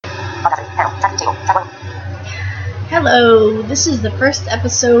Hello, this is the first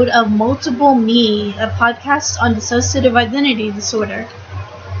episode of Multiple Me, a podcast on dissociative identity disorder.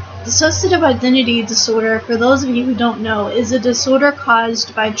 Dissociative identity disorder, for those of you who don't know, is a disorder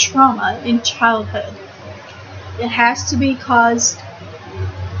caused by trauma in childhood. It has to be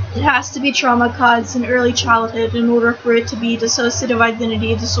trauma caused in early childhood in order for it to be dissociative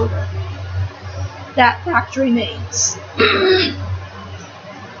identity disorder. That fact remains.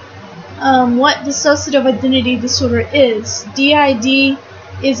 What dissociative identity disorder is. DID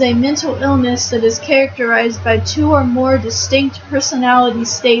is a mental illness that is characterized by two or more distinct personality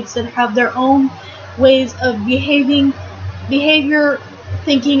states that have their own ways of behavior,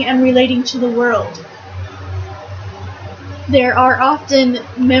 thinking, and relating to the world. There are often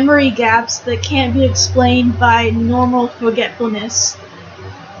memory gaps that can't be explained by normal forgetfulness.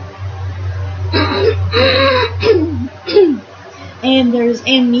 And there's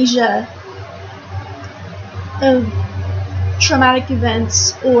amnesia of traumatic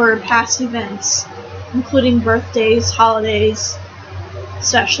events or past events, including birthdays, holidays,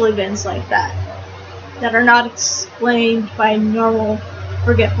 special events like that are not explained by normal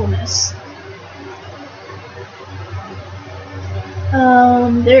forgetfulness.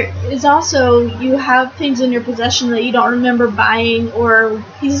 There is also, you have things in your possession that you don't remember buying, or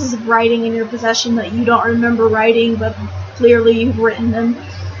pieces of writing in your possession that you don't remember writing, but clearly you've written them.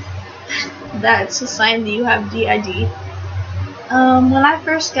 That's a sign that you have DID. When I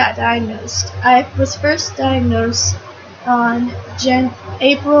first got diagnosed, I was first diagnosed on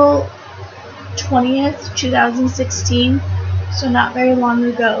April 20th, 2016, so not very long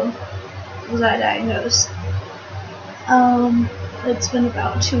ago was I diagnosed. It's been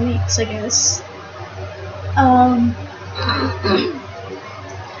about 2 weeks, I guess.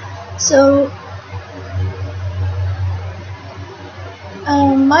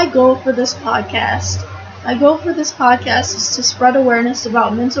 My goal for this podcast is to spread awareness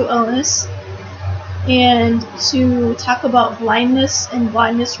about mental illness and to talk about blindness and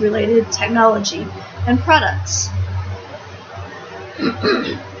blindness-related technology and products.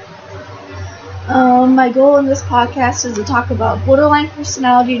 My goal in this podcast is to talk about borderline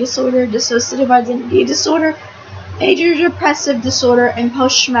personality disorder, dissociative identity disorder, major depressive disorder, and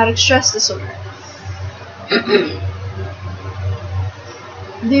post-traumatic stress disorder.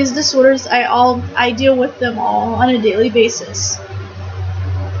 These disorders, I deal with them all on a daily basis.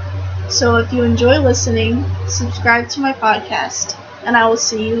 So if you enjoy listening, subscribe to my podcast, and I will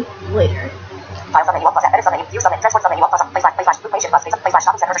see you later. File submenu, edit submenu, view submenu, transport submenu, face slash, group page, face slash,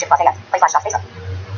 shopping center, face slash,